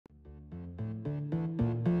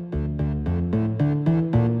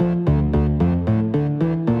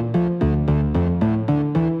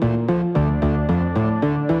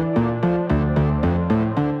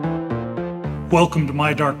Welcome to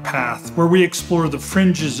My Dark Path, where we explore the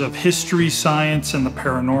fringes of history, science, and the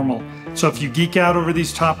paranormal. So if you geek out over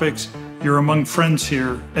these topics, you're among friends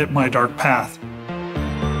here at My Dark Path.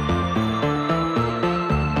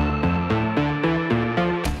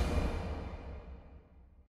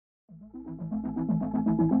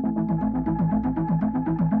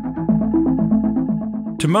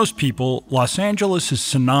 To most people, Los Angeles is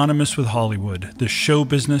synonymous with Hollywood, the show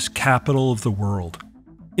business capital of the world.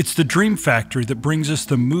 It's the dream factory that brings us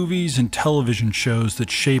the movies and television shows that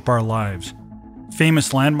shape our lives.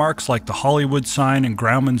 Famous landmarks like the Hollywood sign and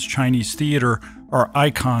Grauman's Chinese Theater are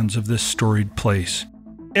icons of this storied place.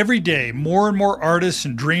 Every day, more and more artists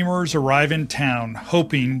and dreamers arrive in town,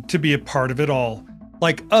 hoping to be a part of it all.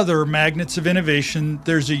 Like other magnets of innovation,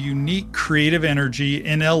 there's a unique creative energy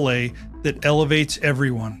in LA that elevates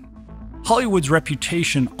everyone. Hollywood's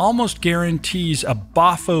reputation almost guarantees a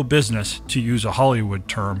boffo business, to use a Hollywood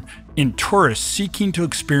term, in tourists seeking to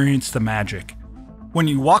experience the magic. When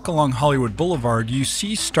you walk along Hollywood Boulevard, you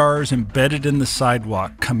see stars embedded in the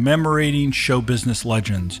sidewalk commemorating show business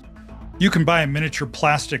legends. You can buy a miniature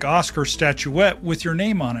plastic Oscar statuette with your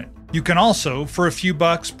name on it. You can also, for a few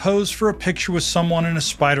bucks, pose for a picture with someone in a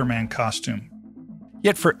Spider-Man costume.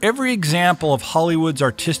 Yet for every example of Hollywood's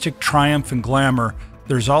artistic triumph and glamour,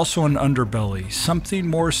 there's also an underbelly, something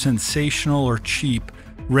more sensational or cheap,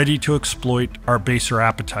 ready to exploit our baser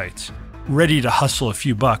appetites, ready to hustle a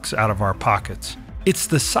few bucks out of our pockets. It's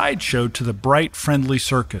the sideshow to the bright, friendly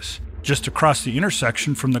circus. Just across the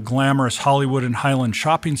intersection from the glamorous Hollywood and Highland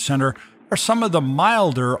Shopping Center are some of the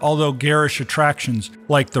milder, although garish attractions,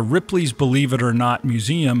 like the Ripley's Believe It or Not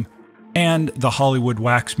Museum and the Hollywood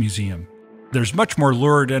Wax Museum. There's much more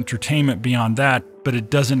lurid entertainment beyond that, but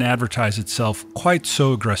it doesn't advertise itself quite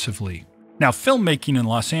so aggressively. Now, filmmaking in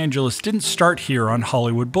Los Angeles didn't start here on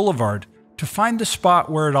Hollywood Boulevard. To find the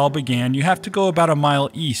spot where it all began, you have to go about a mile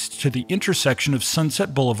east to the intersection of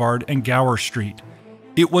Sunset Boulevard and Gower Street.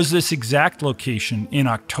 It was this exact location in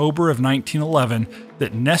October of 1911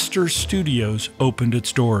 that Nestor Studios opened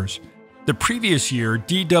its doors. The previous year,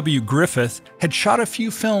 D.W. Griffith had shot a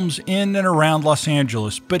few films in and around Los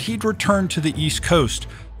Angeles, but he'd returned to the East Coast,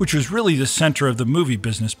 which was really the center of the movie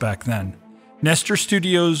business back then. Nestor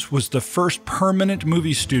Studios was the first permanent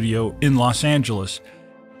movie studio in Los Angeles.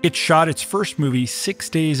 It shot its first movie 6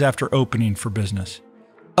 days after opening for business.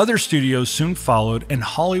 Other studios soon followed, and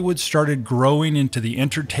Hollywood started growing into the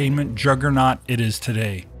entertainment juggernaut it is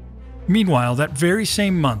today. Meanwhile, that very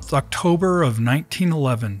same month, October of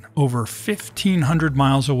 1911, over 1,500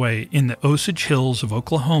 miles away in the Osage Hills of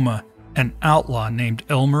Oklahoma, an outlaw named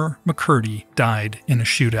Elmer McCurdy died in a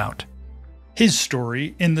shootout. His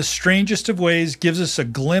story, in the strangest of ways, gives us a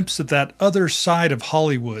glimpse at that other side of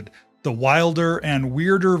Hollywood, the wilder and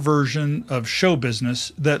weirder version of show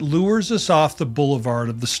business that lures us off the boulevard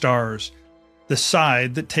of the stars, the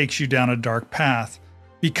side that takes you down a dark path.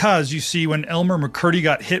 Because, you see, when Elmer McCurdy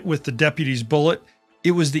got hit with the deputy's bullet,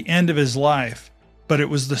 it was the end of his life, but it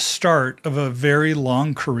was the start of a very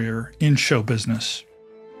long career in show business.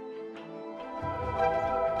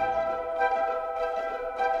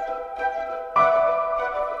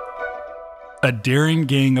 A daring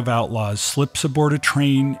gang of outlaws slips aboard a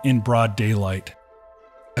train in broad daylight.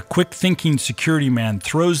 A quick-thinking security man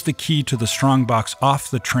throws the key to the strongbox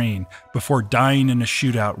off the train before dying in a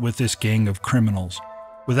shootout with this gang of criminals.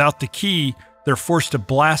 Without the key, they're forced to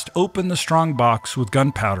blast open the strongbox with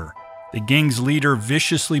gunpowder. The gang's leader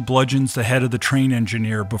viciously bludgeons the head of the train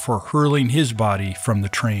engineer before hurling his body from the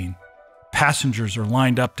train. Passengers are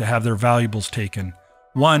lined up to have their valuables taken.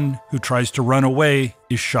 One, who tries to run away,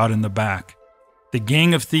 is shot in the back. The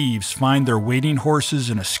gang of thieves find their waiting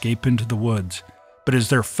horses and escape into the woods. But as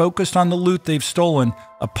they're focused on the loot they've stolen,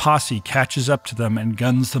 a posse catches up to them and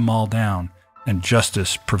guns them all down, and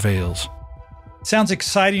justice prevails. Sounds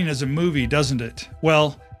exciting as a movie, doesn't it?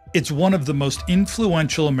 Well, it's one of the most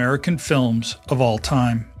influential American films of all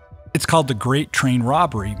time. It's called The Great Train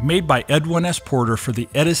Robbery, made by Edwin S. Porter for the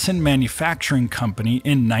Edison Manufacturing Company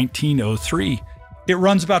in 1903. It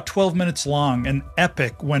runs about 12 minutes long, an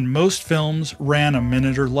epic when most films ran a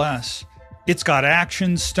minute or less. It's got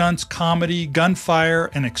action, stunts, comedy, gunfire,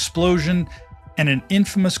 an explosion, and an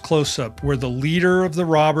infamous close-up where the leader of the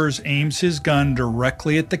robbers aims his gun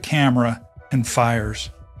directly at the camera and fires.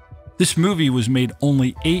 This movie was made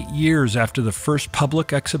only 8 years after the first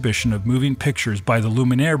public exhibition of moving pictures by the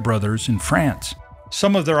Lumiere brothers in France.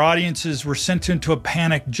 Some of their audiences were sent into a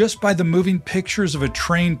panic just by the moving pictures of a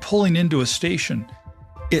train pulling into a station.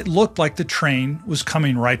 It looked like the train was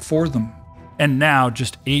coming right for them. And now,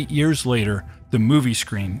 just 8 years later, the movie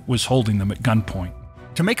screen was holding them at gunpoint.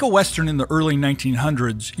 To make a Western in the early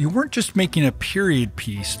 1900s, you weren't just making a period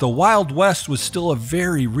piece. The Wild West was still a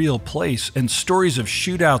very real place, and stories of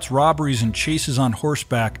shootouts, robberies, and chases on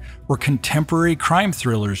horseback were contemporary crime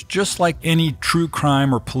thrillers, just like any true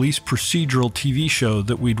crime or police procedural TV show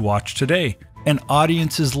that we'd watch today. And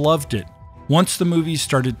audiences loved it. Once the movies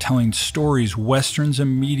started telling stories, Westerns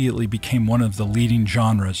immediately became one of the leading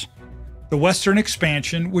genres. The Western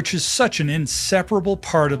expansion, which is such an inseparable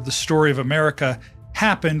part of the story of America,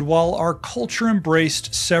 happened while our culture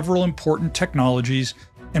embraced several important technologies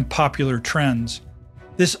and popular trends.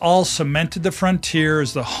 This all cemented the frontier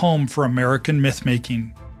as the home for American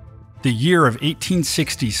myth-making. The year of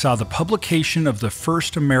 1860 saw the publication of the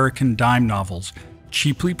first American dime novels,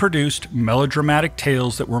 cheaply produced, melodramatic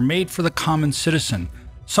tales that were made for the common citizen,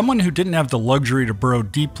 someone who didn't have the luxury to burrow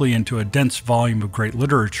deeply into a dense volume of great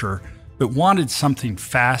literature, but wanted something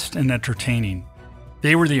fast and entertaining.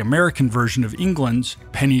 They were the American version of England's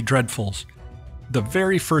Penny Dreadfuls. The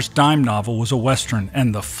very first dime novel was a Western,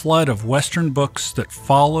 and the flood of Western books that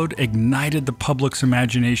followed ignited the public's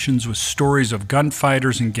imaginations with stories of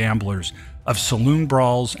gunfighters and gamblers, of saloon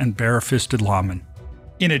brawls and bare-fisted lawmen.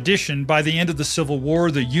 In addition, by the end of the Civil War,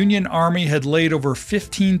 the Union Army had laid over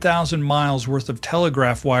 15,000 miles worth of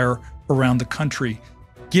telegraph wire around the country,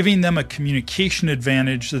 giving them a communication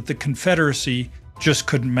advantage that the Confederacy just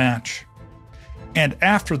couldn't match. And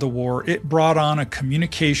after the war, it brought on a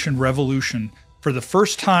communication revolution. For the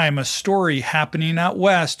first time, a story happening out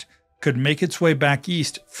west could make its way back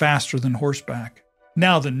east faster than horseback.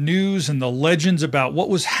 Now the news and the legends about what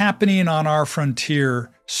was happening on our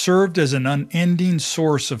frontier served as an unending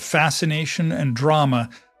source of fascination and drama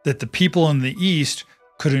that the people in the East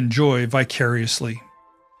could enjoy vicariously.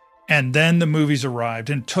 And then the movies arrived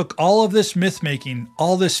and took all of this myth-making,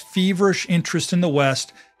 all this feverish interest in the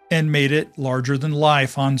West, and made it larger than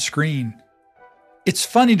life on screen. It's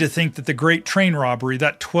funny to think that The Great Train Robbery,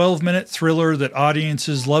 that 12-minute thriller that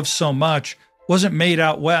audiences love so much, wasn't made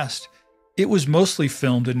out west. It was mostly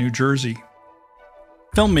filmed in New Jersey.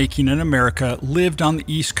 Filmmaking in America lived on the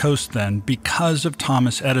East Coast then because of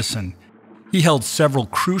Thomas Edison. He held several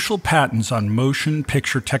crucial patents on motion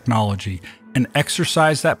picture technology and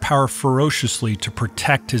exercised that power ferociously to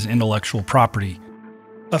protect his intellectual property.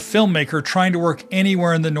 A filmmaker trying to work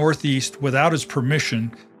anywhere in the Northeast without his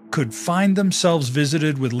permission could find themselves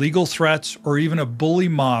visited with legal threats or even a bully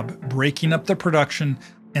mob breaking up the production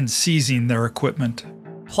and seizing their equipment.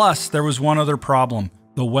 Plus, there was one other problem: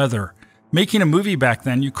 the weather. Making a movie back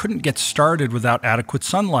then, you couldn't get started without adequate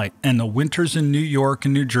sunlight, and the winters in New York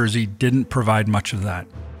and New Jersey didn't provide much of that.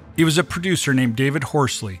 It was a producer named David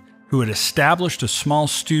Horsley who had established a small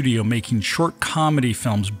studio making short comedy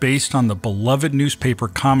films based on the beloved newspaper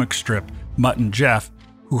comic strip Mutt and Jeff,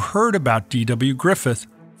 who heard about D.W. Griffith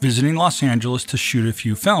visiting Los Angeles to shoot a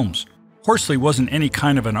few films. Horsley wasn't any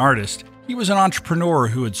kind of an artist. He was an entrepreneur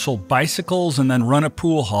who had sold bicycles and then run a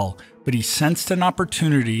pool hall, but he sensed an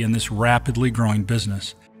opportunity in this rapidly growing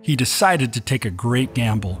business. He decided to take a great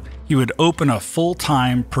gamble. He would open a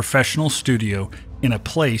full-time professional studio in a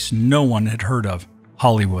place no one had heard of: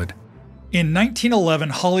 Hollywood. In 1911,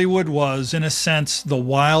 Hollywood was, in a sense, the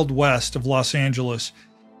Wild West of Los Angeles.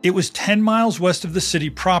 It was 10 miles west of the city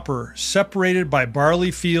proper, separated by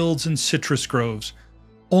barley fields and citrus groves.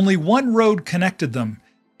 Only one road connected them,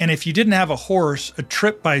 and if you didn't have a horse, a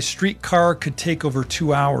trip by streetcar could take over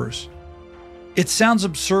 2 hours. It sounds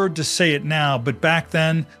absurd to say it now, but back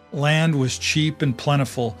then, land was cheap and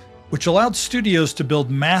plentiful, which allowed studios to build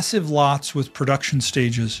massive lots with production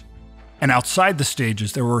stages. And outside the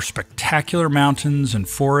stages, there were spectacular mountains and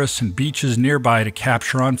forests and beaches nearby to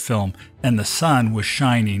capture on film, and the sun was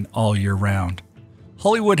shining all year round.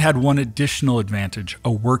 Hollywood had one additional advantage: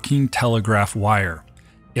 a working telegraph wire.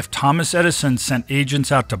 If Thomas Edison sent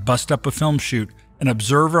agents out to bust up a film shoot, an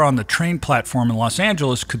observer on the train platform in Los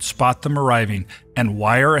Angeles could spot them arriving and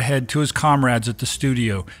wire ahead to his comrades at the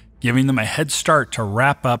studio, giving them a head start to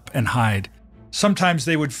wrap up and hide. Sometimes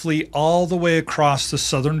they would flee all the way across the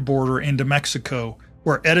southern border into Mexico,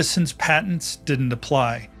 where Edison's patents didn't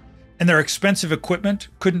apply, and their expensive equipment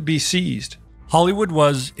couldn't be seized. Hollywood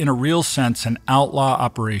was, in a real sense, an outlaw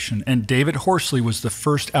operation, and David Horsley was the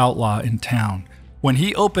first outlaw in town. When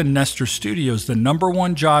he opened Nestor Studios, the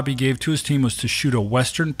 #1 job he gave to his team was to shoot a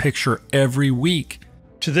Western picture every week.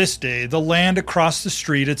 To this day, the land across the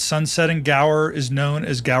street at Sunset and Gower is known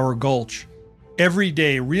as Gower Gulch. Every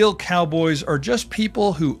day, real cowboys, or just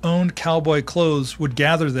people who owned cowboy clothes, would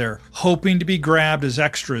gather there, hoping to be grabbed as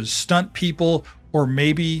extras, stunt people, or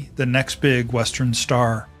maybe the next big Western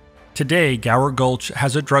star. Today, Gower Gulch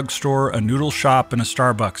has a drugstore, a noodle shop, and a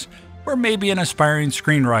Starbucks. or maybe an aspiring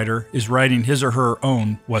screenwriter is writing his or her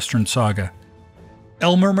own Western saga.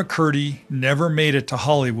 Elmer McCurdy never made it to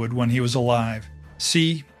Hollywood when he was alive.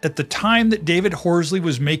 See, at the time that David Horsley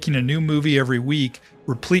was making a new movie every week,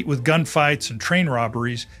 replete with gunfights and train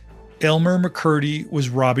robberies, Elmer McCurdy was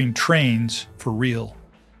robbing trains for real.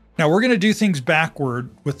 Now we're going to do things backward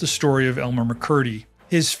with the story of Elmer McCurdy.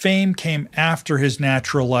 His fame came after his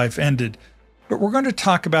natural life ended, but we're going to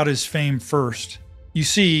talk about his fame first. You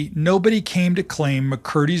see, nobody came to claim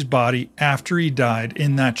McCurdy's body after he died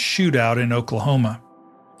in that shootout in Oklahoma.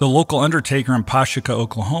 The local undertaker in Pashika,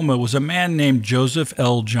 Oklahoma was a man named Joseph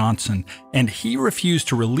L. Johnson, and he refused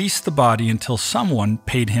to release the body until someone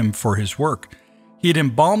paid him for his work. He had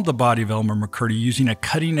embalmed the body of Elmer McCurdy using a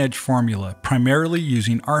cutting-edge formula, primarily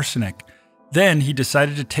using arsenic. Then he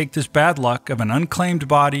decided to take this bad luck of an unclaimed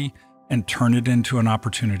body and turn it into an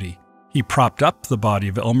opportunity. He propped up the body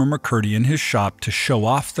of Elmer McCurdy in his shop to show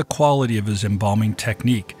off the quality of his embalming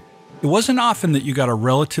technique. It wasn't often that you got a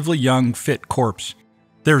relatively young, fit corpse.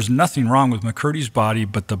 There's nothing wrong with McCurdy's body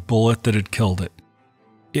but the bullet that had killed it.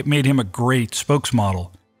 It made him a great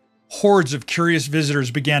spokesmodel. Hordes of curious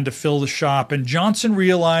visitors began to fill the shop, and Johnson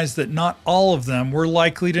realized that not all of them were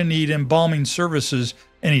likely to need embalming services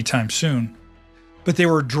anytime soon. But they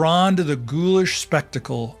were drawn to the ghoulish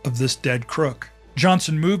spectacle of this dead crook.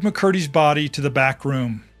 Johnson moved McCurdy's body to the back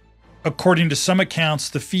room. According to some accounts,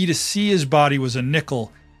 the fee to see his body was a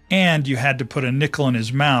nickel, and you had to put a nickel in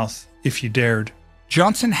his mouth if you dared.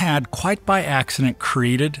 Johnson had, quite by accident,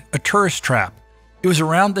 created a tourist trap. It was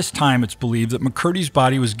around this time, it's believed, that McCurdy's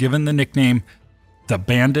body was given the nickname, the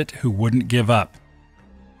Bandit Who Wouldn't Give Up.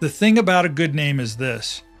 The thing about a good name is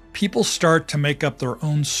this: people start to make up their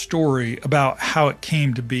own story about how it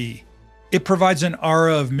came to be. It provides an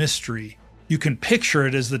aura of mystery. You can picture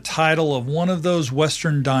it as the title of one of those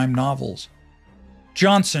Western dime novels.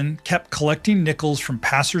 Johnson kept collecting nickels from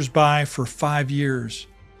passersby for 5 years.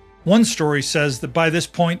 One story says that by this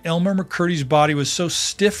point, Elmer McCurdy's body was so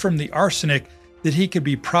stiff from the arsenic that he could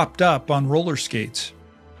be propped up on roller skates.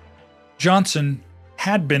 Johnson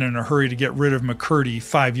had been in a hurry to get rid of McCurdy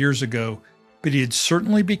 5 years ago, but he had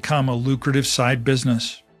certainly become a lucrative side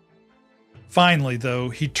business. Finally, though,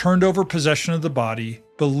 he turned over possession of the body,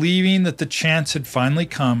 believing that the chance had finally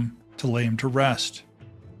come to lay him to rest.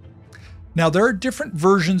 Now, there are different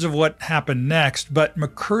versions of what happened next, but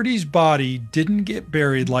McCurdy's body didn't get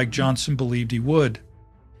buried like Johnson believed he would.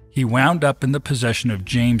 He wound up in the possession of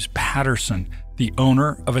James Patterson, the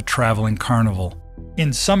owner of a traveling carnival.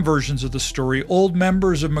 In some versions of the story, old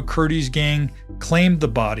members of McCurdy's gang claimed the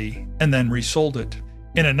body and then resold it.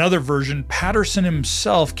 In another version, Patterson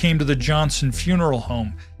himself came to the Johnson funeral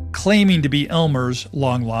home, claiming to be Elmer's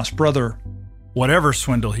long-lost brother. Whatever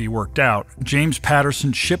swindle he worked out, James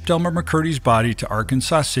Patterson shipped Elmer McCurdy's body to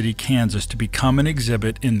Arkansas City, Kansas to become an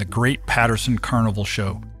exhibit in the Great Patterson Carnival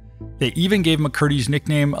Show. They even gave McCurdy's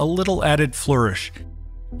nickname a little added flourish.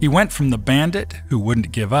 He went from the bandit who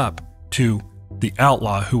wouldn't give up to the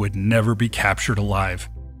outlaw who would never be captured alive.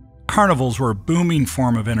 Carnivals were a booming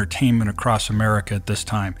form of entertainment across America at this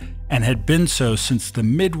time, and had been so since the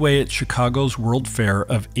midway at Chicago's World Fair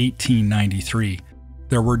of 1893.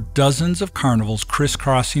 There were dozens of carnivals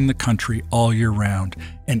crisscrossing the country all year round,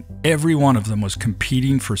 and every one of them was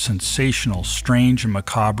competing for sensational, strange, and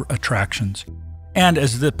macabre attractions. And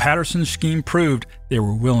as the Patterson scheme proved, they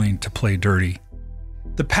were willing to play dirty.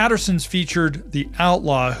 The Pattersons featured the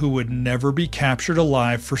outlaw who would never be captured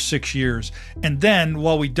alive for 6 years. And then,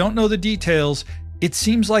 while we don't know the details, it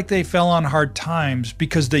seems like they fell on hard times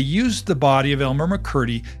because they used the body of Elmer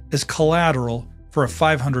McCurdy as collateral for a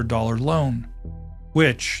 $500 loan,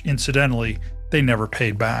 which, incidentally, they never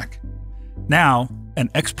paid back. Now, an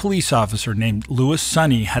ex-police officer named Louis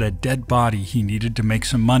Sonny had a dead body he needed to make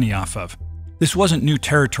some money off of. This wasn't new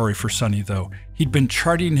territory for Sonny, though. He'd been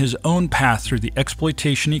charting his own path through the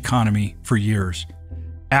exploitation economy for years.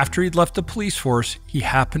 After he'd left the police force, he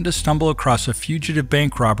happened to stumble across a fugitive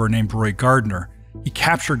bank robber named Roy Gardner. He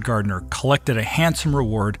captured Gardner, collected a handsome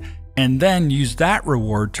reward, and then used that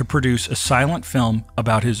reward to produce a silent film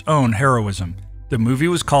about his own heroism. The movie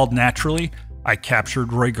was called, naturally, I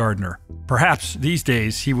Captured Roy Gardner. Perhaps these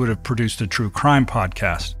days he would have produced a true crime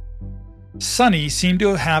podcast. Sonny seemed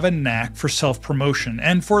to have a knack for self-promotion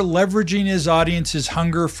and for leveraging his audience's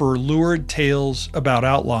hunger for lurid tales about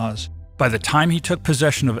outlaws. By the time he took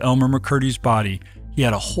possession of Elmer McCurdy's body, he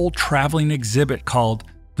had a whole traveling exhibit called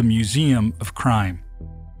the Museum of Crime.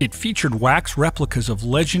 It featured wax replicas of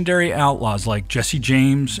legendary outlaws like Jesse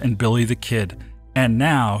James and Billy the Kid, and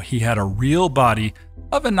now he had a real body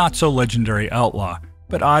of a not-so-legendary outlaw,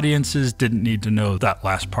 but audiences didn't need to know that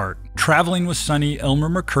last part. Traveling with Sonny, Elmer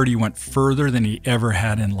McCurdy went further than he ever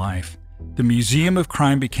had in life. The Museum of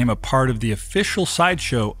Crime became a part of the official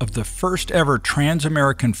sideshow of the first ever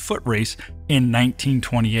Trans-American foot race in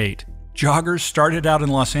 1928. Joggers started out in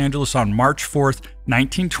Los Angeles on March 4th,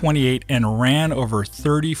 1928 and ran over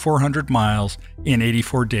 3,400 miles in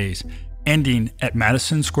 84 days, ending at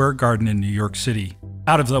Madison Square Garden in New York City.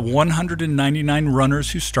 Out of the 199 runners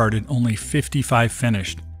who started, only 55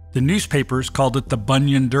 finished. The newspapers called it the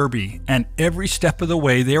Bunyan Derby, and every step of the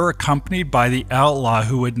way they were accompanied by the outlaw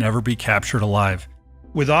who would never be captured alive.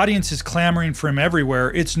 With audiences clamoring for him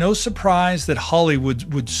everywhere, it's no surprise that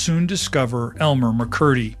Hollywood would soon discover Elmer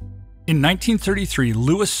McCurdy. In 1933,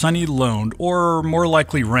 Louis Sonny loaned, or more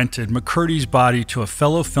likely rented, McCurdy's body to a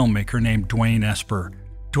fellow filmmaker named Dwayne Esper.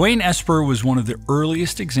 Dwayne Esper was one of the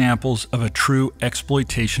earliest examples of a true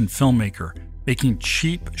exploitation filmmaker, making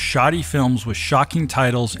cheap, shoddy films with shocking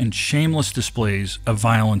titles and shameless displays of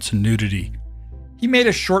violence and nudity. He made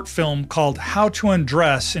a short film called How to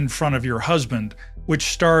Undress in Front of Your Husband, which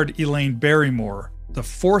starred Elaine Barrymore, the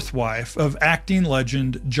fourth wife of acting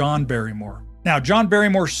legend John Barrymore. Now, John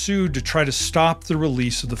Barrymore sued to try to stop the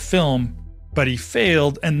release of the film, but he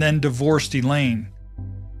failed and then divorced Elaine.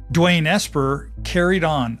 Dwayne Esper carried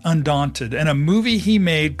on, undaunted, and a movie he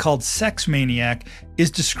made called Sex Maniac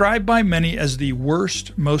is described by many as the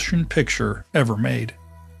worst motion picture ever made.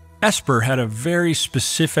 Esper had a very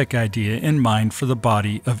specific idea in mind for the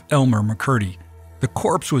body of Elmer McCurdy. The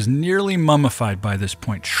corpse was nearly mummified by this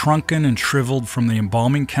point, shrunken and shriveled from the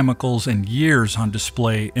embalming chemicals and years on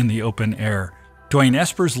display in the open air. Dwayne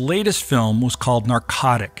Esper's latest film was called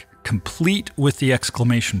Narcotic, complete with the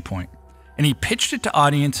exclamation point. And he pitched it to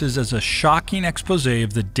audiences as a shocking expose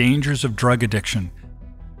of the dangers of drug addiction.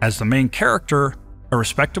 As the main character, a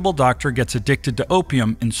respectable doctor gets addicted to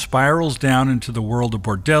opium and spirals down into the world of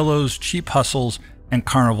bordellos, cheap hustles, and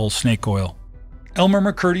carnival snake oil. Elmer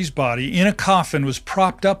McCurdy's body in a coffin was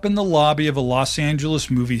propped up in the lobby of a Los Angeles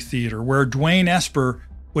movie theater where Dwayne Esper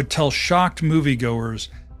would tell shocked moviegoers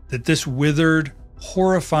that this withered,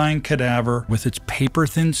 horrifying cadaver with its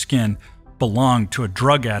paper-thin skin belonged to a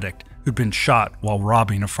drug addict who'd been shot while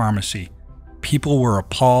robbing a pharmacy. People were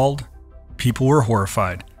appalled, people were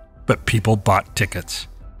horrified, but people bought tickets.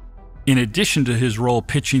 In addition to his role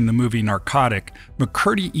pitching the movie Narcotic,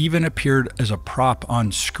 McCurdy even appeared as a prop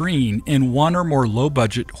on screen in one or more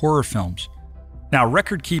low-budget horror films. Now,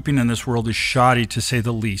 record-keeping in this world is shoddy to say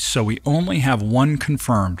the least, so we only have one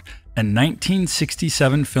confirmed, a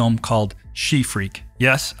 1967 film called She-Freak.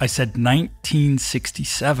 Yes, I said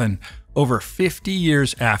 1967. Over 50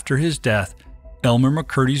 years after his death, Elmer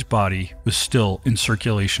McCurdy's body was still in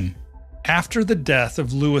circulation. After the death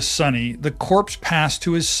of Louis Sonny, the corpse passed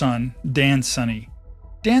to his son, Dan Sonny.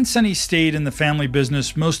 Dan Sonny stayed in the family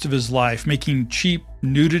business most of his life, making cheap,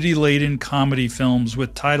 nudity-laden comedy films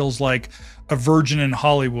with titles like A Virgin in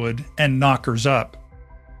Hollywood and Knockers Up.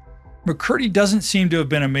 McCurdy doesn't seem to have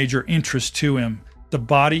been a major interest to him. The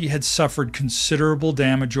body had suffered considerable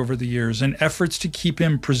damage over the years, and efforts to keep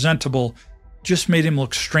him presentable just made him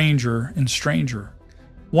look stranger and stranger.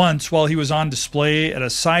 Once, while he was on display at a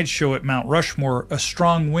sideshow at Mount Rushmore, a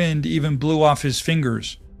strong wind even blew off his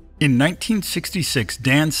fingers. In 1966,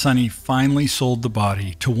 Dan Sonny finally sold the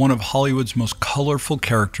body to one of Hollywood's most colorful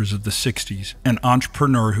characters of the 60s, an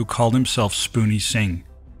entrepreneur who called himself Spoonie Singh.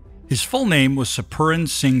 His full name was Sapuran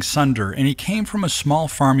Singh Sunder, and he came from a small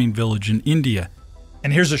farming village in India.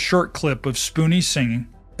 And here's a short clip of Spoonie Singh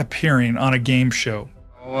appearing on a game show.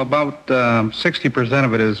 About 60%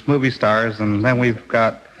 of it is movie stars, and then we've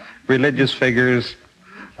got religious figures,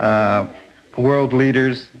 world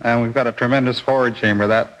leaders, and we've got a tremendous horror chamber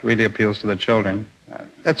that really appeals to the children.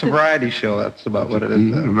 It's a variety show. That's about what it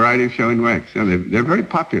is. A variety show in wax. Yeah, they're very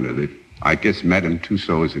popular. I guess Madame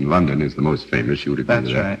Tussauds in London is the most famous. You would agree with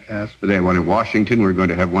that? That's right, yes. But they have one in Washington. We're going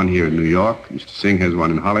to have one here in New York. Mr. Singh has one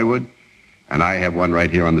in Hollywood. And I have one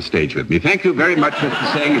right here on the stage with me. Thank you very much,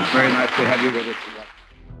 Mr. Singh. It's very nice to have you with us.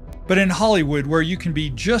 But in Hollywood, where you can be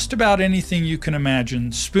just about anything you can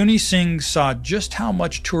imagine, Spoonie Singh saw just how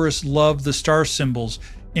much tourists love the star symbols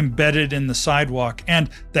embedded in the sidewalk and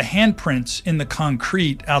the handprints in the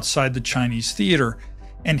concrete outside the Chinese theater.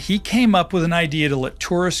 And he came up with an idea to let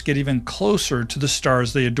tourists get even closer to the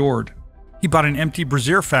stars they adored. He bought an empty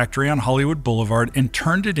brassiere factory on Hollywood Boulevard and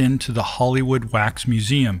turned it into the Hollywood Wax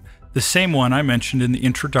Museum, the same one I mentioned in the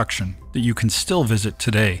introduction that you can still visit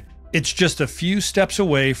today. It's just a few steps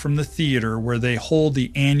away from the theater where they hold the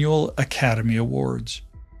annual Academy Awards.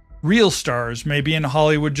 Real stars may be in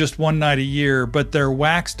Hollywood just one night a year, but their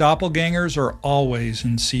wax doppelgangers are always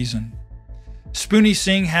in season. Spoonie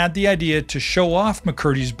Singh had the idea to show off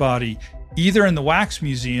McCurdy's body either in the Wax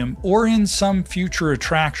Museum or in some future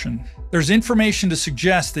attraction. There's information to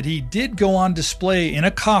suggest that he did go on display in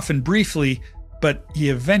a coffin briefly, but he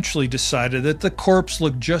eventually decided that the corpse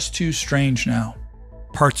looked just too strange now.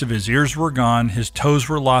 Parts of his ears were gone, his toes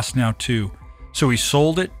were lost now too, so he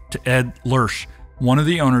sold it to Ed Lurch, one of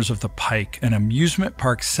the owners of the Pike, an amusement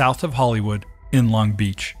park south of Hollywood in Long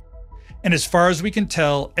Beach. And as far as we can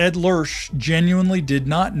tell, Ed Lurch genuinely did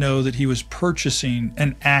not know that he was purchasing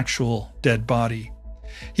an actual dead body.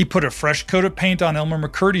 He put a fresh coat of paint on Elmer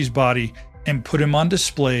McCurdy's body and put him on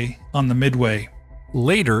display on the Midway.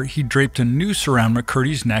 Later, he draped a noose around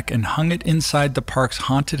McCurdy's neck and hung it inside the park's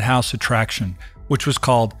haunted house attraction, which was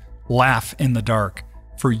called Laugh in the Dark.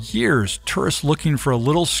 For years, tourists looking for a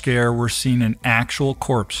little scare were seeing an actual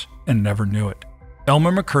corpse and never knew it.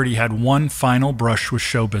 Elmer McCurdy had one final brush with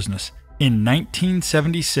show business. In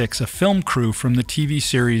 1976, a film crew from the TV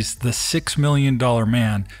series The $6 Million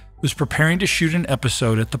Man was preparing to shoot an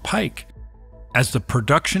episode at the Pike. As the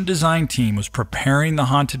production design team was preparing the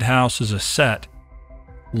haunted house as a set,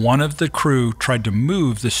 one of the crew tried to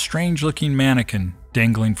move the strange-looking mannequin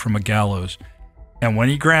dangling from a gallows, and when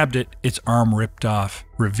he grabbed it, its arm ripped off,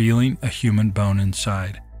 revealing a human bone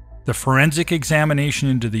inside. The forensic examination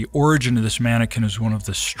into the origin of this mannequin is one of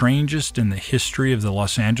the strangest in the history of the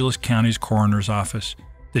Los Angeles County's coroner's office.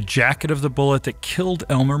 The jacket of the bullet that killed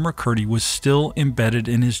Elmer McCurdy was still embedded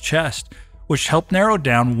in his chest, which helped narrow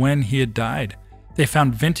down when he had died. They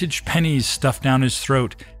found vintage pennies stuffed down his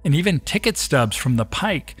throat, and even ticket stubs from the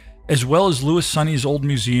Pike, as well as Louis Sonny's old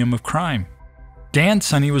museum of crime. Dan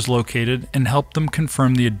Sonny was located and helped them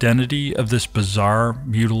confirm the identity of this bizarre,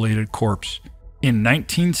 mutilated corpse. In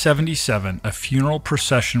 1977, a funeral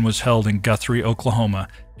procession was held in Guthrie, Oklahoma,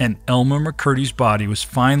 and Elmer McCurdy's body was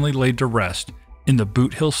finally laid to rest in the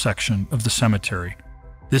Boot Hill section of the cemetery.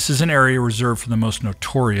 This is an area reserved for the most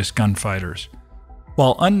notorious gunfighters.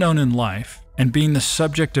 While unknown in life, and being the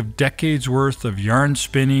subject of decades worth of yarn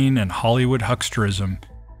spinning and Hollywood hucksterism,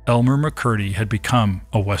 Elmer McCurdy had become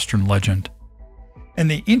a Western legend. And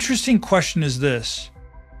the interesting question is this: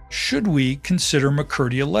 should we consider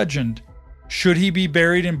McCurdy a legend? Should he be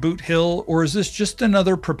buried in Boot Hill, or is this just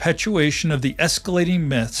another perpetuation of the escalating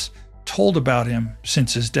myths told about him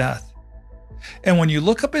since his death? And when you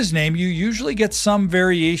look up his name, you usually get some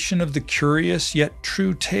variation of the curious yet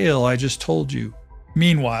true tale I just told you.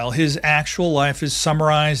 Meanwhile, his actual life is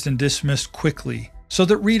summarized and dismissed quickly so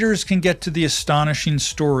that readers can get to the astonishing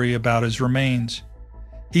story about his remains.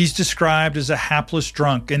 He's described as a hapless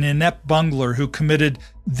drunk, an inept bungler who committed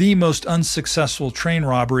the most unsuccessful train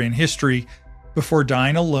robbery in history before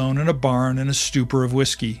dying alone in a barn in a stupor of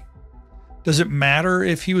whiskey. Does it matter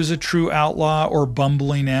if he was a true outlaw or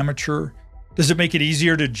bumbling amateur? Does it make it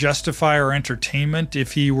easier to justify our entertainment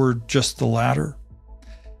if he were just the latter?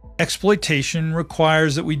 Exploitation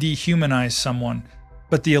requires that we dehumanize someone,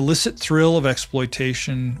 but the illicit thrill of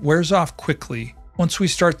exploitation wears off quickly once we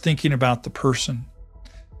start thinking about the person.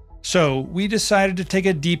 So we decided to take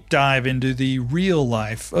a deep dive into the real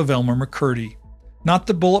life of Elmer McCurdy. Not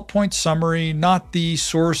the bullet point summary, not the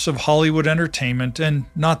source of Hollywood entertainment, and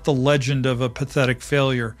not the legend of a pathetic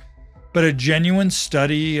failure, but a genuine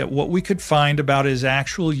study at what we could find about his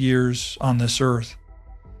actual years on this earth.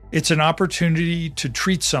 It's an opportunity to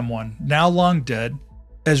treat someone, now long dead,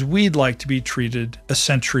 as we'd like to be treated a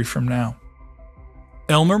century from now.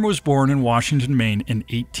 Elmer was born in Washington, Maine in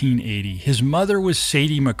 1880. His mother was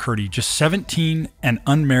Sadie McCurdy, just 17 and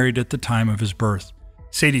unmarried at the time of his birth.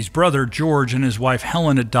 Sadie's brother, George, and his wife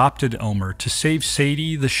Helen adopted Elmer to save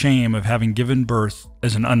Sadie the shame of having given birth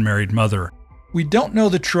as an unmarried mother. We don't know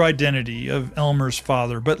the true identity of Elmer's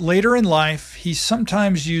father, but later in life, he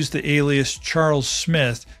sometimes used the alias Charles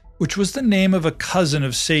Smith, which was the name of a cousin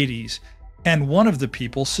of Sadie's, and one of the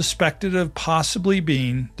people suspected of possibly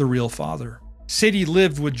being the real father. Sadie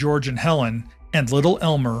lived with George and Helen, and little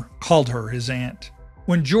Elmer called her his aunt.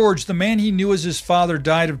 When George, the man he knew as his father,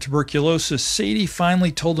 died of tuberculosis, Sadie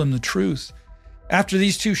finally told him the truth. After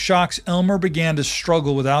these two shocks, Elmer began to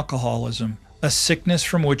struggle with alcoholism, a sickness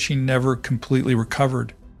from which he never completely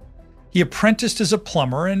recovered. He apprenticed as a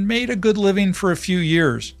plumber and made a good living for a few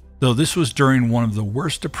years, though this was during one of the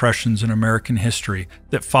worst depressions in American history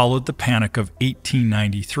that followed the Panic of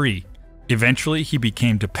 1893. Eventually, he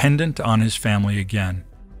became dependent on his family again.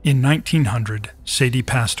 In 1900, Sadie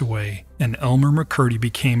passed away, and Elmer McCurdy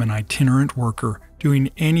became an itinerant worker, doing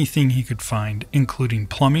anything he could find, including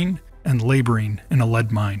plumbing and laboring in a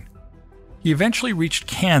lead mine. He eventually reached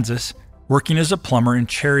Kansas, working as a plumber in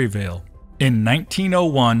Cherryvale. In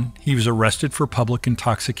 1901, he was arrested for public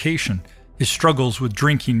intoxication. His struggles with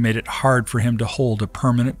drinking made it hard for him to hold a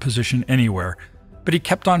permanent position anywhere, but he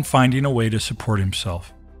kept on finding a way to support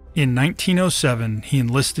himself. In 1907, he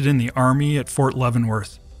enlisted in the Army at Fort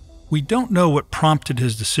Leavenworth. We don't know what prompted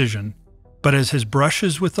his decision, but as his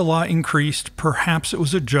brushes with the law increased, perhaps it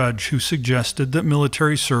was a judge who suggested that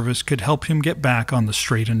military service could help him get back on the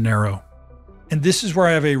straight and narrow. And this is where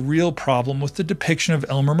I have a real problem with the depiction of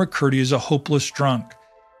Elmer McCurdy as a hopeless drunk.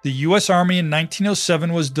 The U.S. Army in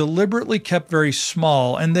 1907 was deliberately kept very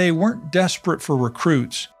small, and they weren't desperate for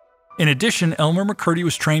recruits. In addition, Elmer McCurdy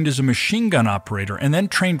was trained as a machine gun operator and then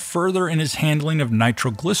trained further in his handling of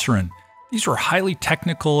nitroglycerin. These were highly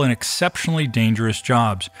technical and exceptionally dangerous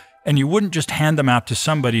jobs, and you wouldn't just hand them out to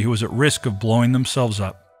somebody who was at risk of blowing themselves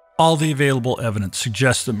up. All the available evidence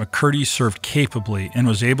suggests that McCurdy served capably and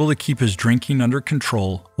was able to keep his drinking under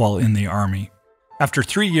control while in the Army. After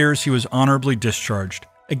 3 years, he was honorably discharged.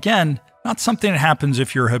 Again, not something that happens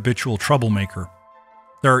if you're a habitual troublemaker.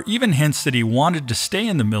 There are even hints that he wanted to stay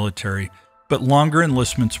in the military, but longer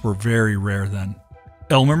enlistments were very rare then.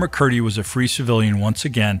 Elmer McCurdy was a free civilian once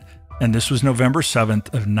again, and this was November 7th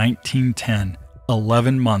of 1910,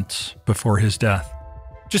 11 months before his death.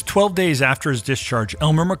 Just 12 days after his discharge,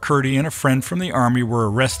 Elmer McCurdy and a friend from the Army were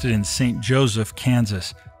arrested in St. Joseph,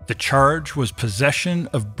 Kansas. The charge was possession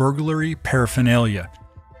of burglary paraphernalia.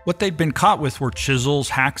 What they'd been caught with were chisels,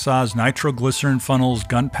 hacksaws, nitroglycerin funnels,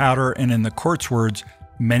 gunpowder, and in the court's words,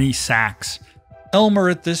 many sacks. Elmer,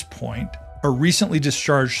 at this point, a recently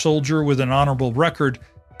discharged soldier with an honorable record,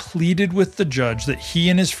 pleaded with the judge that he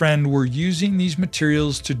and his friend were using these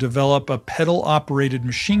materials to develop a pedal-operated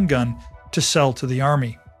machine gun to sell to the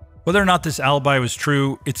Army. Whether or not this alibi was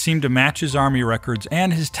true, it seemed to match his Army records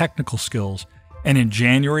and his technical skills, and in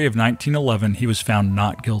January of 1911, he was found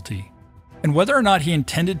not guilty. And whether or not he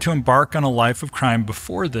intended to embark on a life of crime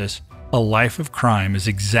before this, a life of crime is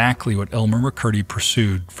exactly what Elmer McCurdy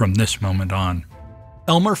pursued from this moment on.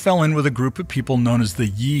 Elmer fell in with a group of people known as the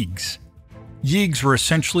Yeags. Yeags were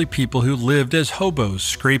essentially people who lived as hobos,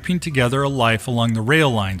 scraping together a life along the rail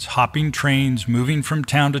lines, hopping trains, moving from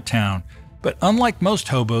town to town. But unlike most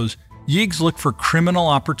hobos, Yeags looked for criminal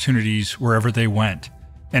opportunities wherever they went.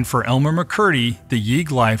 And for Elmer McCurdy, the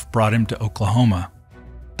Yeag life brought him to Oklahoma.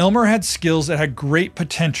 Elmer had skills that had great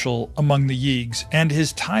potential among the Yeags, and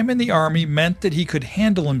his time in the Army meant that he could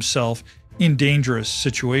handle himself in dangerous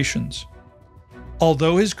situations.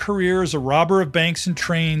 Although his career as a robber of banks and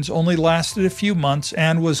trains only lasted a few months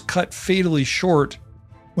and was cut fatally short,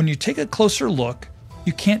 when you take a closer look,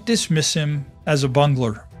 you can't dismiss him as a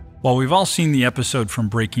bungler. While we've all seen the episode from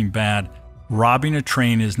Breaking Bad, robbing a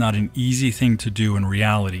train is not an easy thing to do in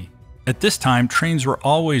reality. At this time, trains were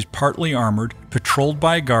always partly armored, patrolled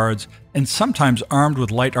by guards, and sometimes armed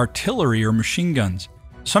with light artillery or machine guns.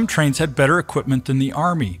 Some trains had better equipment than the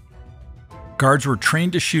Army. Guards were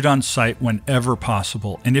trained to shoot on sight whenever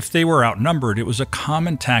possible, and if they were outnumbered, it was a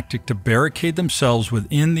common tactic to barricade themselves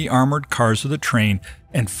within the armored cars of the train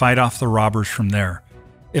and fight off the robbers from there.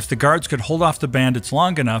 If the guards could hold off the bandits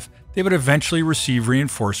long enough, they would eventually receive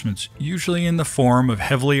reinforcements, usually in the form of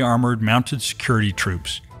heavily armored mounted security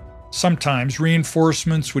troops. Sometimes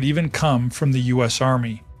reinforcements would even come from the U.S.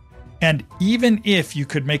 Army. And even if you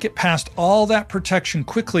could make it past all that protection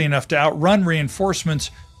quickly enough to outrun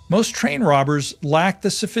reinforcements, most train robbers lacked the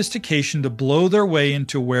sophistication to blow their way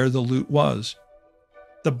into where the loot was.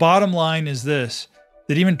 The bottom line is this,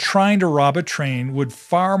 that even trying to rob a train would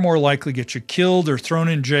far more likely get you killed or thrown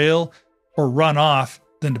in jail or run off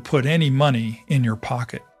than to put any money in your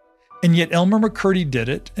pocket. And yet Elmer McCurdy did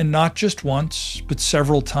it, and not just once, but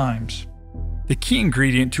several times. The key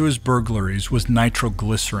ingredient to his burglaries was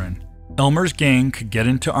nitroglycerin. Elmer's gang could get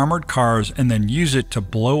into armored cars and then use it to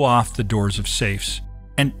blow off the doors of safes.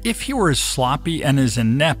 And if he were as sloppy and as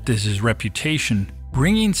inept as his reputation,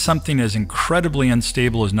 bringing something as incredibly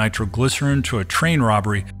unstable as nitroglycerin to a train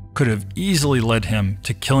robbery could have easily led him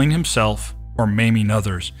to killing himself or maiming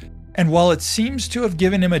others. And while it seems to have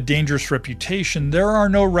given him a dangerous reputation, there are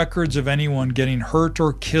no records of anyone getting hurt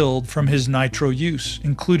or killed from his nitro use,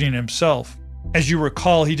 including himself. As you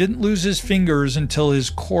recall, he didn't lose his fingers until his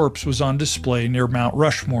corpse was on display near Mount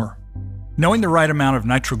Rushmore. Knowing the right amount of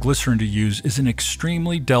nitroglycerin to use is an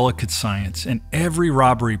extremely delicate science, and every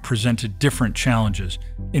robbery presented different challenges.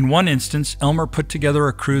 In one instance, Elmer put together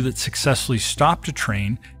a crew that successfully stopped a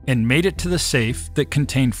train and made it to the safe that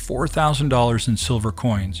contained $4,000 in silver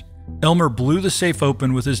coins. Elmer blew the safe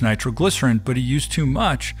open with his nitroglycerin, but he used too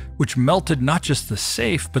much, which melted not just the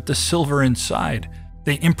safe, but the silver inside.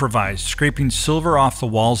 They improvised, scraping silver off the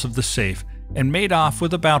walls of the safe, and made off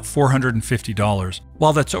with about $450.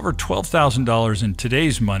 While that's over $12,000 in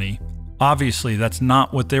today's money, obviously that's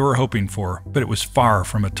not what they were hoping for, but it was far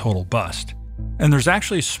from a total bust. And there's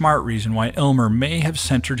actually a smart reason why Elmer may have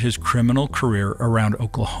centered his criminal career around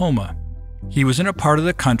Oklahoma. He was in a part of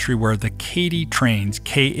the country where the Katy trains,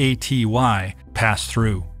 K-A-T-Y, passed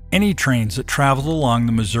through. Any trains that traveled along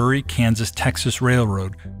the Missouri-Kansas-Texas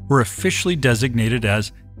Railroad were officially designated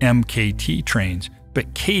as MKT trains,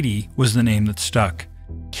 but Katy was the name that stuck.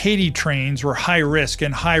 Katy trains were high risk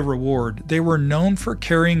and high reward. They were known for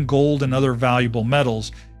carrying gold and other valuable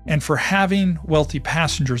metals, and for having wealthy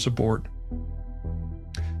passengers aboard.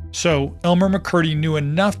 So Elmer McCurdy knew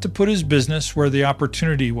enough to put his business where the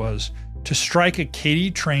opportunity was. To strike a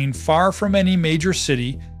Katy train far from any major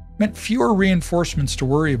city meant fewer reinforcements to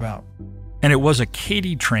worry about. And it was a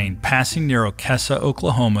Katy train passing near Okessa,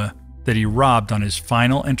 Oklahoma, that he robbed on his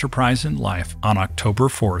final enterprise in life on October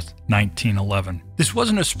 4th, 1911. This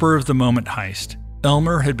wasn't a spur-of-the-moment heist.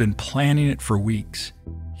 Elmer had been planning it for weeks.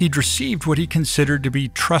 He'd received what he considered to be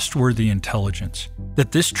trustworthy intelligence,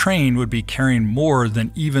 that this train would be carrying more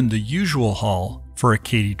than even the usual haul for a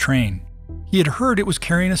Katy train. He had heard it was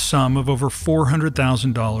carrying a sum of over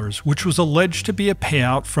 $400,000, which was alleged to be a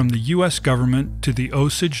payout from the U.S. government to the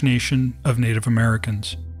Osage Nation of Native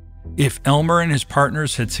Americans. If Elmer and his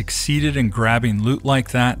partners had succeeded in grabbing loot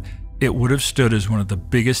like that, it would have stood as one of the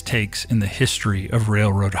biggest takes in the history of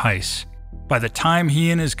railroad heists. By the time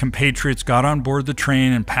he and his compatriots got on board the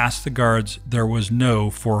train and passed the guards, there was no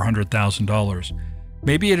 $400,000.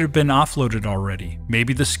 Maybe it had been offloaded already.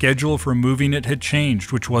 Maybe the schedule for moving it had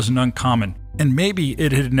changed, which wasn't uncommon. And maybe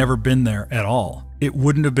it had never been there at all. It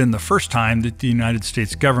wouldn't have been the first time that the United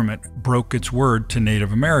States government broke its word to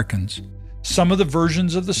Native Americans. Some of the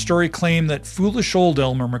versions of the story claim that foolish old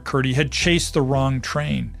Elmer McCurdy had chased the wrong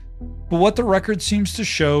train. But what the record seems to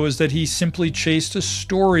show is that he simply chased a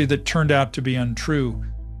story that turned out to be untrue.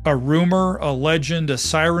 A rumor, a legend, a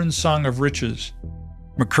siren song of riches.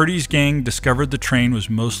 McCurdy's gang discovered the train was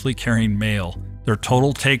mostly carrying mail. Their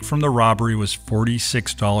total take from the robbery was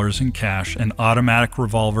 $46 in cash, an automatic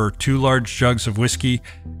revolver, 2 large jugs of whiskey,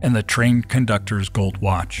 and the train conductor's gold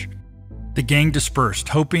watch. The gang dispersed,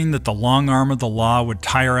 hoping that the long arm of the law would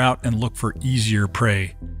tire out and look for easier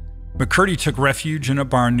prey. McCurdy took refuge in a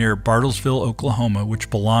barn near Bartlesville, Oklahoma, which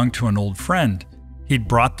belonged to an old friend. He'd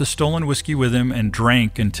brought the stolen whiskey with him and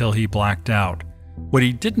drank until he blacked out. What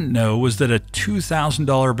he didn't know was that a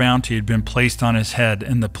 $2,000 bounty had been placed on his head,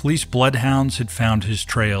 and the police bloodhounds had found his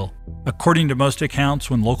trail. According to most accounts,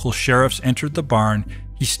 when local sheriffs entered the barn,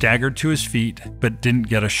 he staggered to his feet but didn't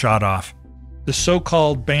get a shot off. The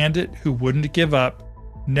so-called bandit who wouldn't give up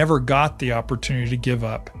never got the opportunity to give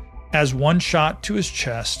up, as one shot to his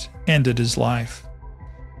chest ended his life.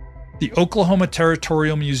 The Oklahoma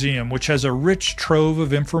Territorial Museum, which has a rich trove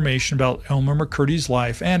of information about Elmer McCurdy's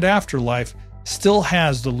life and afterlife, still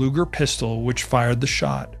has the Luger pistol which fired the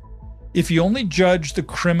shot. If you only judge the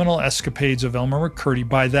criminal escapades of Elmer McCurdy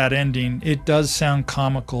by that ending, it does sound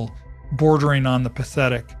comical, bordering on the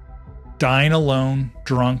pathetic. Dying alone,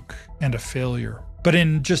 drunk, and a failure. But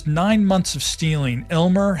in just 9 months of stealing,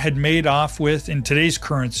 Elmer had made off with, in today's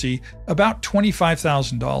currency, about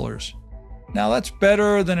 $25,000. Now that's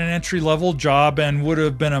better than an entry-level job and would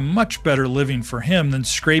have been a much better living for him than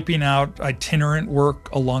scraping out itinerant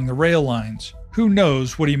work along the rail lines. Who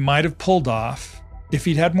knows what he might have pulled off if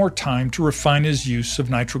he'd had more time to refine his use of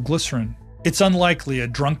nitroglycerin. It's unlikely a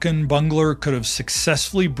drunken bungler could have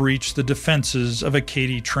successfully breached the defenses of a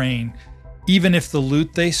Katy train, even if the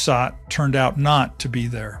loot they sought turned out not to be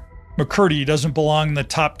there. McCurdy doesn't belong in the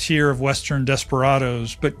top tier of Western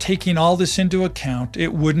desperados, but taking all this into account,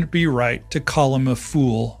 it wouldn't be right to call him a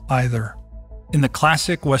fool either. In the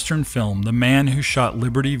classic Western film, The Man Who Shot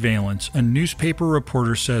Liberty Valance, a newspaper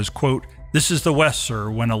reporter says, quote, "This is the West, sir.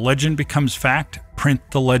 When a legend becomes fact, print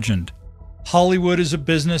the legend." Hollywood is a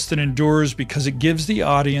business that endures because it gives the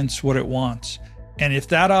audience what it wants. And if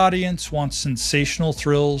that audience wants sensational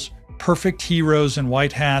thrills, perfect heroes in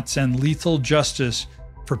white hats, and lethal justice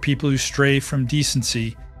for people who stray from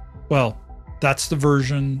decency, well, that's the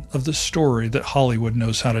version of the story that Hollywood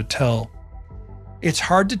knows how to tell. It's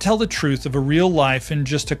hard to tell the truth of a real life in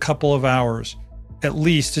just a couple of hours. At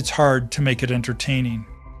least it's hard to make it entertaining.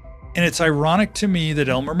 And it's ironic to me that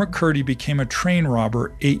Elmer McCurdy became a train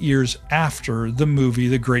robber 8 years after the movie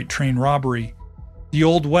The Great Train Robbery. The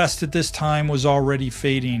Old West at this time was already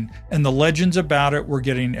fading, and the legends about it were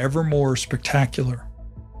getting ever more spectacular.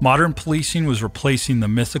 Modern policing was replacing the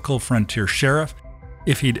mythical frontier sheriff,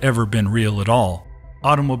 if he'd ever been real at all.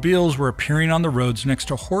 Automobiles were appearing on the roads next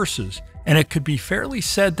to horses, and it could be fairly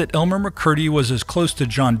said that Elmer McCurdy was as close to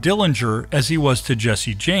John Dillinger as he was to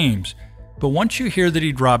Jesse James. But once you hear that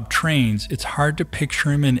he'd robbed trains, it's hard to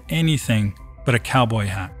picture him in anything but a cowboy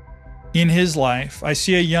hat. In his life, I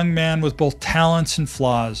see a young man with both talents and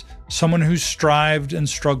flaws, someone who strived and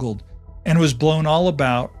struggled, and was blown all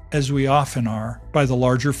about, as we often are, by the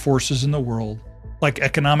larger forces in the world, like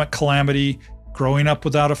economic calamity, growing up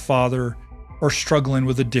without a father, or struggling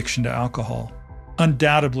with addiction to alcohol.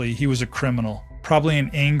 Undoubtedly, he was a criminal, probably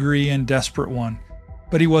an angry and desperate one,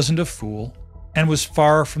 but he wasn't a fool, and was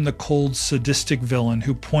far from the cold, sadistic villain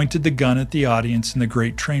who pointed the gun at the audience in the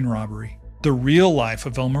Great Train Robbery. The real life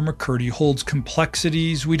of Elmer McCurdy holds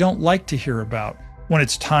complexities we don't like to hear about when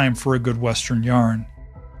it's time for a good Western yarn.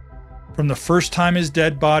 From the first time his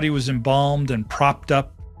dead body was embalmed and propped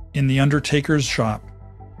up in the undertaker's shop,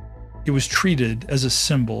 it was treated as a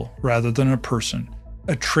symbol rather than a person,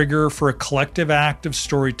 a trigger for a collective act of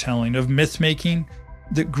storytelling, of myth-making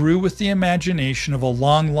that grew with the imagination of a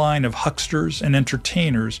long line of hucksters and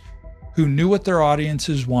entertainers who knew what their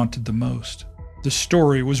audiences wanted the most. The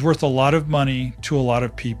story was worth a lot of money to a lot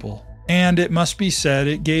of people, and it must be said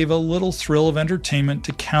it gave a little thrill of entertainment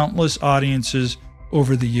to countless audiences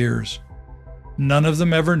over the years. None of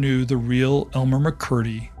them ever knew the real Elmer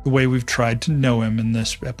McCurdy the way we've tried to know him in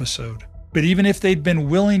this episode. But even if they'd been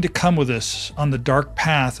willing to come with us on the dark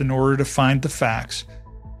path in order to find the facts,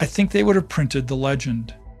 I think they would have printed the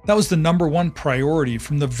legend. That was the #1 priority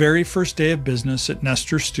from the very first day of business at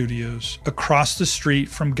Nestor Studios, across the street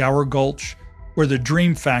from Gower Gulch, where the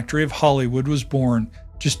dream factory of Hollywood was born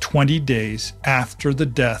just 20 days after the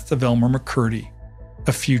death of Elmer McCurdy,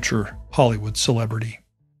 a future Hollywood celebrity.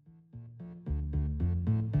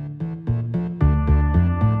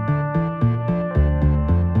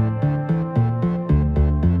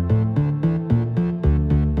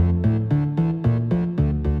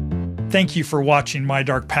 Thank you for watching My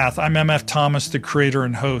Dark Path. I'm MF Thomas, the creator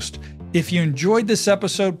and host. If you enjoyed this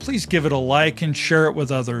episode, please give it a like and share it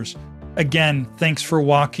with others. Again, thanks for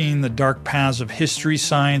walking the dark paths of history,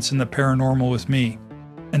 science, and the paranormal with me.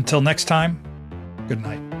 Until next time, good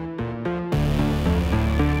night.